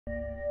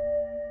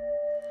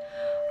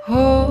I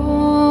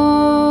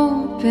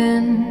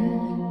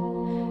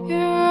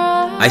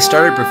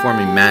started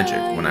performing magic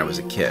when I was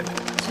a kid.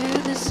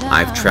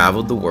 I've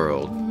traveled the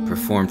world,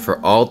 performed for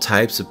all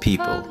types of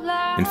people,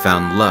 and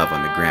found love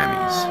on the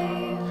Grammys.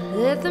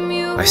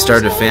 I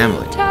started a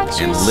family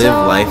and live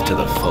life to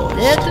the fullest.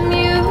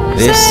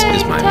 This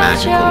is my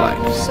magical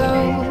life.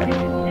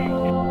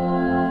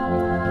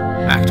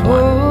 Act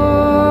 1.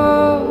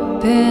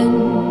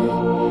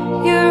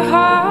 Open your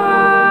heart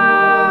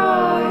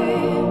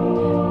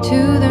to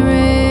the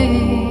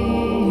ring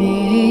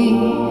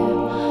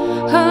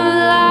of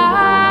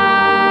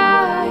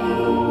light.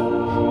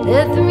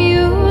 Let the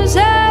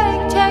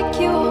music take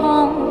you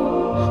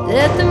home.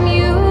 Let the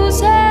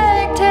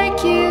music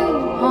take you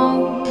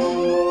home.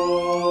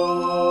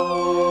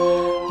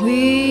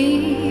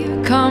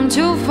 We've come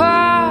too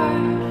far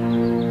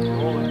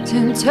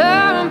to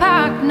turn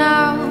back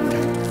now.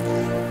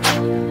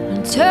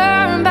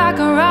 Turn back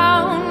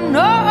around,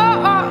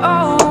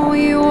 no,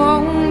 we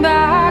won't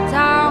back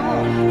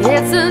down.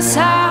 It's the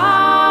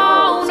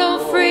sound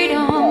of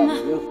freedom.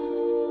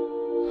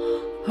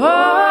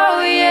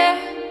 Oh yeah,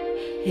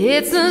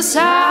 it's the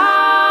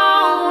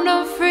sound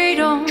of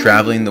freedom.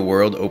 Traveling the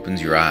world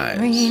opens your eyes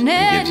and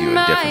gives you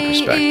a different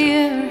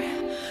perspective.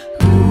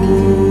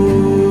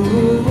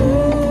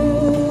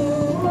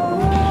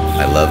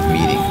 I love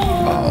meeting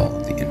all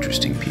the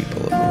interesting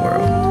people of the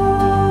world.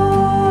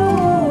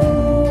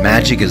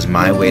 Magic is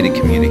my way to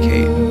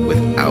communicate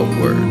without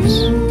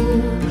words.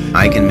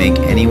 I can make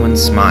anyone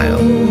smile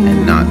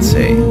and not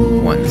say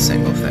one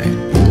single thing.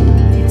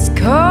 It's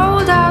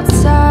cold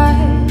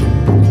outside,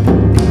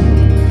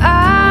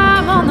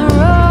 I'm on the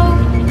road,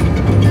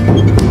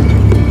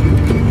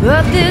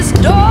 but this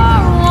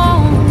door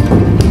won't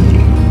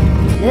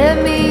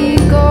let me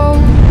go.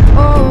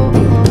 Oh,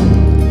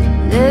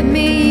 let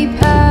me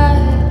pass.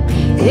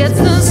 It's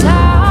the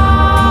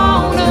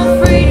sound of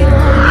freedom.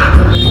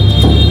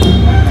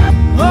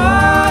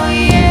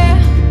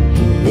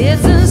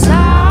 It's the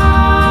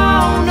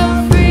sound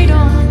of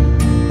freedom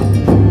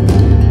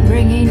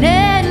ringing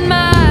in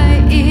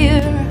my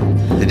ear.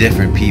 The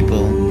different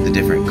people, the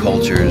different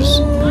cultures,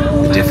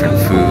 the different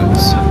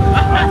foods,